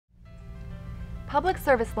Public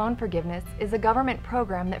Service Loan Forgiveness is a government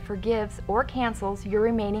program that forgives or cancels your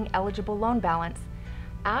remaining eligible loan balance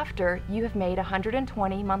after you have made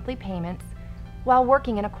 120 monthly payments while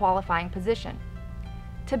working in a qualifying position.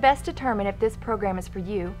 To best determine if this program is for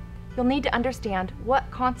you, you'll need to understand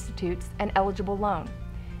what constitutes an eligible loan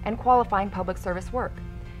and qualifying public service work.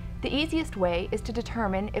 The easiest way is to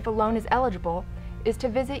determine if a loan is eligible is to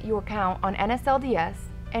visit your account on NSLDS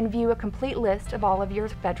and view a complete list of all of your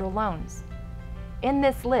federal loans. In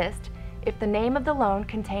this list, if the name of the loan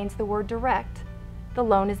contains the word direct, the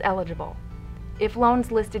loan is eligible. If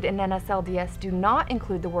loans listed in NSLDS do not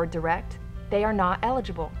include the word direct, they are not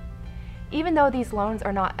eligible. Even though these loans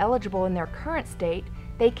are not eligible in their current state,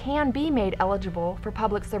 they can be made eligible for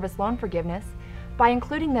public service loan forgiveness by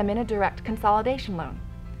including them in a direct consolidation loan.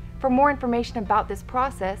 For more information about this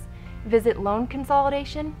process, visit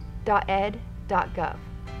loanconsolidation.ed.gov.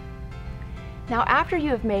 Now, after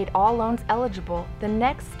you have made all loans eligible, the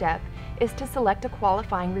next step is to select a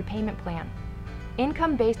qualifying repayment plan.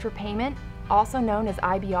 Income-based repayment, also known as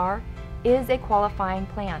IBR, is a qualifying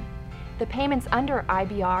plan. The payments under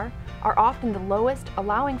IBR are often the lowest,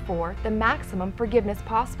 allowing for the maximum forgiveness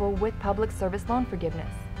possible with public service loan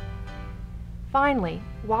forgiveness. Finally,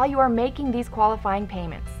 while you are making these qualifying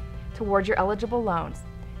payments towards your eligible loans,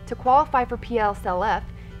 to qualify for PSLF,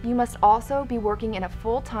 you must also be working in a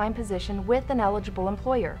full-time position with an eligible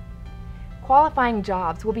employer. Qualifying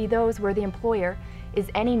jobs will be those where the employer is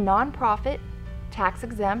any nonprofit,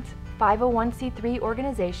 tax-exempt, 501c3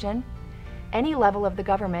 organization, any level of the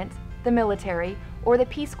government, the military, or the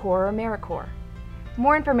Peace Corps or AmeriCorps.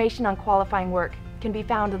 More information on qualifying work can be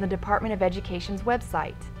found on the Department of Education's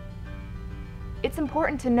website. It's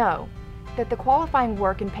important to know that the qualifying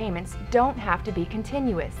work and payments don't have to be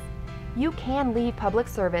continuous. You can leave public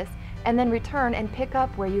service and then return and pick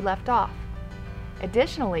up where you left off.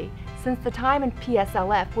 Additionally, since the time in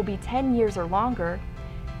PSLF will be 10 years or longer,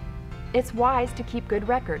 it's wise to keep good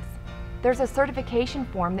records. There's a certification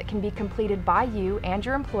form that can be completed by you and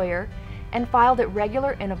your employer and filed at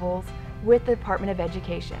regular intervals with the Department of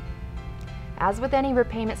Education. As with any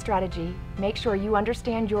repayment strategy, make sure you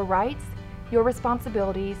understand your rights, your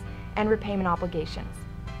responsibilities, and repayment obligations.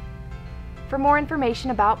 For more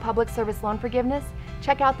information about public service loan forgiveness,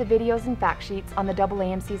 check out the videos and fact sheets on the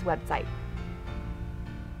AAMC's website.